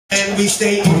me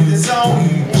stay in the zone.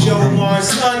 Joe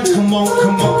Marson, come on,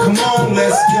 come on, come on,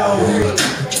 let's go.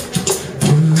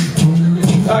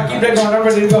 Keep that going, I'm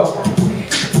ready to go.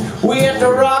 We at the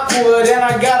Rockwood and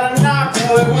I got a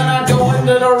knockwood when I go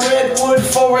into the redwood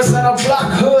forest and I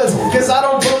block hoods. Cause I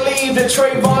don't believe that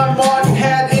Trayvon Martin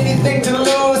had anything to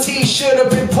lose. He should have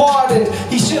been pardoned.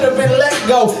 He should have been let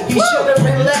go. He should have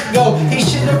been let go. He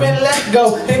should have been let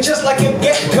go. And just like a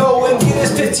gecko and get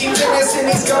his 15 minutes and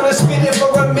he's gonna spin it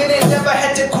for a minute. Never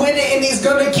had to quit it and he's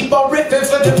gonna keep on ripping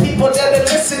for the people that are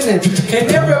listening. And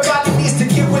everybody needs to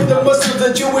get with the Muslims,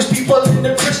 the Jewish people and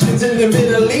the Christians in the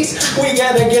Middle East. We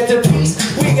gotta get the peace.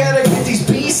 We gotta get these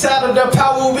beasts out of the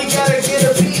power. We gotta get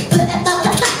a beat.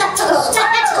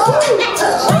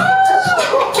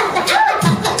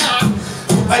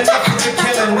 Enough of the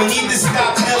killing. We need to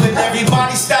stop killing.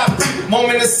 Everybody stop.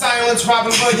 Moment of silence.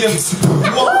 Robin Williams.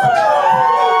 Whoa.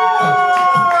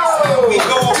 We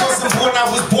go. I wasn't born. I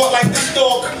was born like the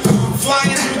stork.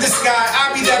 Flying through the sky.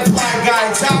 I be that fly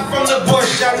guy. Top from the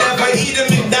bush. I never eat a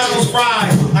McDonald's fry.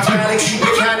 I gotta keep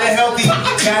it kinda healthy.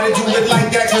 Gotta do it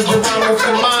like that cause the rhyme with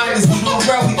the mind is too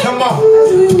wealthy. Come on.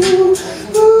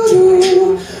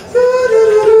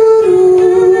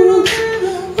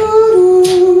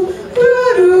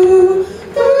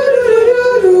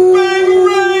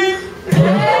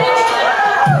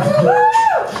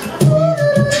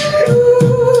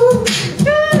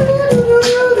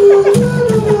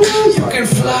 You can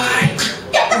fly.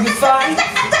 You can fly.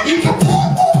 You can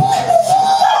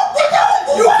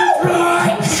fly.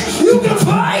 You can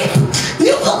fight. You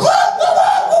can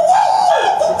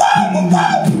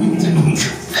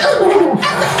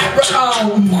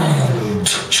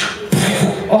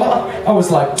I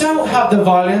was like, don't have the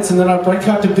violence, and then I break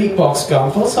out the beatbox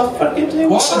gun. What's up fucking doing?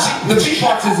 Well, the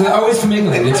beatboxers are always from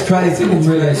England. It's crazy. It's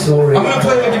really sorry. I'm going to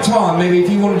play the guitar, maybe if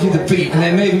you want to do the beat, and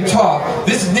then maybe talk.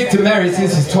 This is Nick Demeris.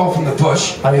 This is Talk from the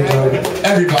Bush. How you doing?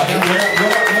 Everybody.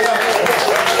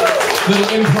 Little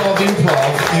improv.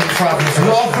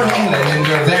 We're all from England, and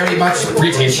we're very much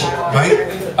British,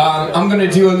 right? I'm going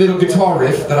to do a little guitar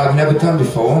riff that I've never done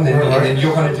before, and then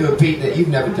you're going to do a beat that you've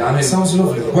never done. It sounds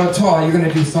lovely. Well, Tar, you're going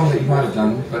to do a song that you might have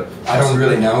done, but I don't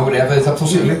really know. Whatever, it's up to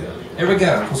you. Here we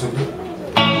go. Possibly.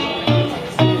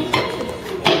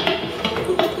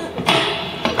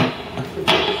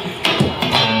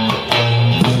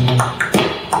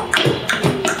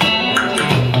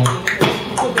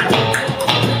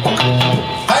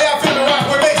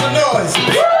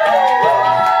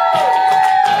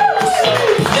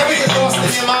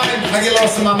 I get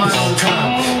lost in my mind all the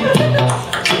time.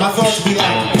 My thoughts be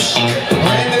like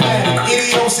random,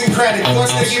 idiosyncratic.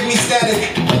 Thoughts that give me static.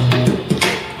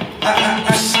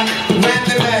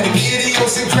 Random,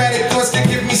 idiosyncratic. Thoughts that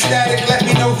give me static. Let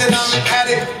me know that I'm an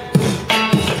addict.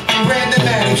 Random,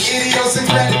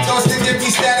 idiosyncratic. Thoughts that give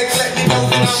me static. Let me know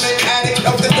that I'm an addict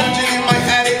of the dungeon in my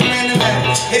attic. Random,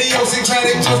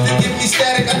 idiosyncratic. Thoughts that give me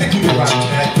static. I think you can rock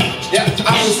that. Yeah,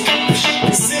 I was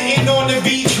sitting on the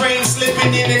B train,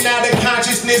 slipping in and out of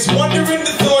consciousness, wondering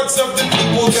the thoughts of the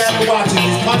people that are watching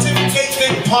this. Pontificate,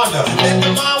 think, ponder, let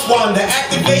the mind wander,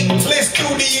 activate, bliss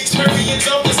through the experience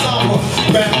of the somber.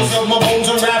 Rattles of my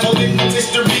bones unraveled in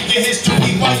history, your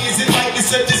history. Why is it like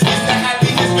this? A dismiss the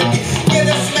happiness with me. Get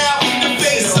a smile in the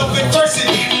face of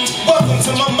adversity. Welcome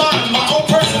to my mind, my own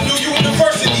personal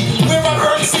university, where I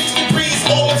earn 6 degrees,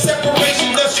 all of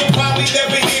separation. Thus you'll probably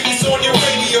never hear this on your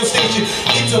radio station.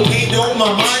 It's okay though,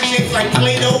 my mind shaped like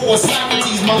Plato or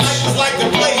Socrates. My life was like a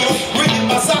play-o written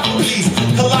by Sophocles.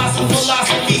 Colossal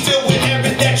philosophy filled with error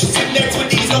that you connect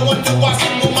with these. No wonder why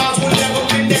simple minds will never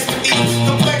connect with these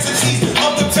complexities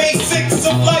of the basics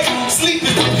of life. Sleep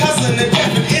is the cousin of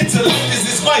death and intellect is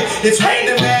his wife. It's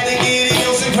randomatic,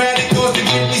 idiosyncratic, thoughts to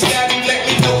give me static. Let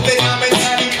me know that I'm an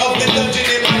addict of the dungeon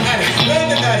in my attic.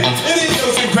 Randomatic,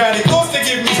 idiosyncratic, thoughts to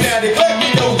give me static. Let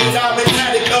me know that I'm an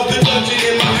addict of the dungeon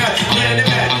in my attic.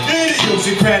 Randomatic,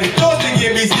 idiosyncratic, thoughts to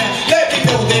give me static. Let me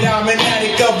know that I'm an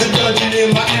addict of the dungeon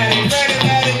in my attic.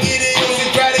 Randomatic,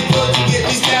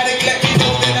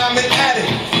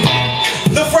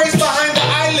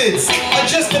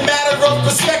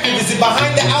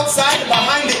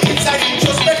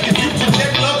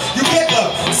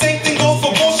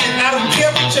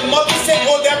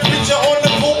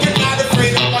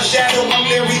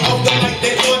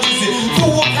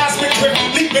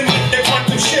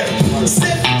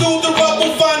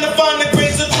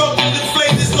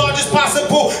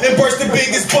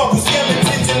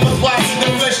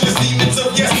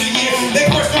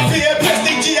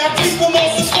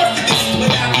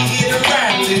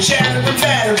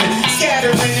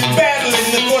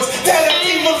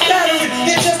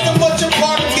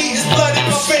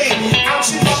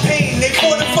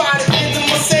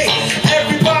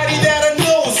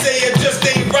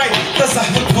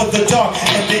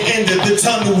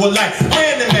 Rockwood like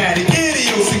randomatic,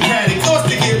 idiosyncratic thoughts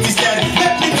to give me static.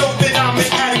 Let me know that I'm an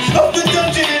addict of the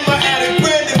dungeon in my attic.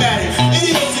 Randomatic,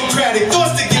 idiosyncratic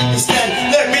thoughts to give me static.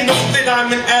 Let me know that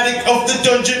I'm an addict of the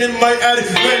dungeon in my attic.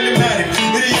 Randomatic,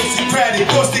 idiosyncratic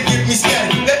thoughts to give me static.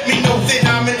 Let me know that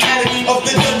I'm an addict of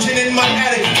the dungeon in my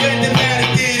attic. Randomatic,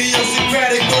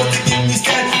 idiosyncratic thoughts to give me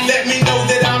static. Let me know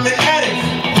that I'm an addict.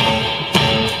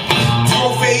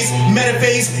 Prophase,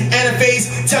 metaphase, anaphase,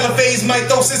 telephase,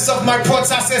 mitosis of my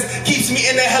process keeps me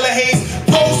in a hella haze.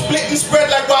 Roll, split and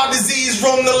spread like wild disease,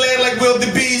 roam the land like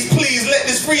wildebeest. Please let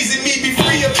this freezing me be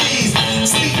free of these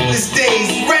sleepless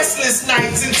days, restless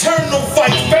nights, internal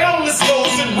fights, boundless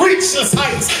goals and reachless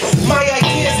heights. My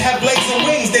ideas have legs and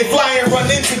wings, they fly and run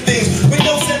into things with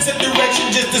no sense of direction,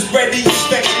 just to spread the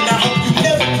inspection. I hope you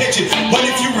never catch it, but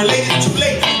if you relate it too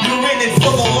late, you're in it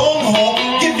for the long haul.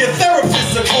 Give your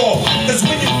therapist a call, cause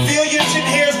when you feel your chin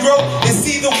hairs grow and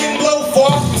see the wind blow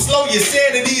far from slow, your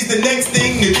sanity's the next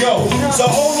thing to go. So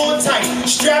hold on tight,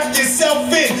 strap yourself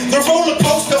in. The roller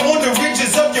coaster on the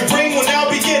ridges of your brain will now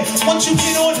begin. Once you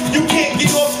get on, you can't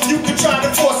get off. You can try to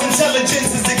force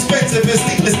intelligence, is expensive and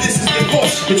sleepless. This is the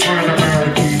course. We're trying to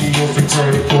eradicate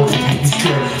idiosyncratic thoughts to keep me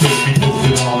scared. Let me know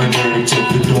that I'm an addict of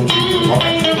the dungeon in my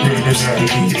attic.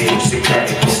 Randomatic,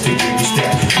 idiosyncratic thoughts to keep me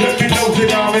static. Let me know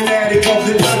that I'm an addict of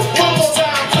the dungeon. One more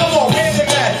time, come on,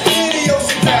 randomatic,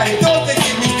 idiosyncratic thoughts to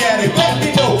keep me static. Let me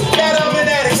know that I'm an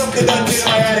addict of the dungeon in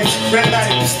my attic.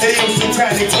 Randomatic,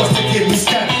 idiosyncratic thoughts to keep me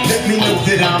static. Let me know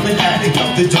that I'm an addict of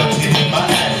the dungeon in my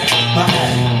attic. My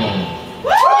attic.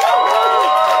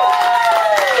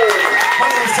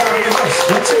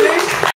 What's your name?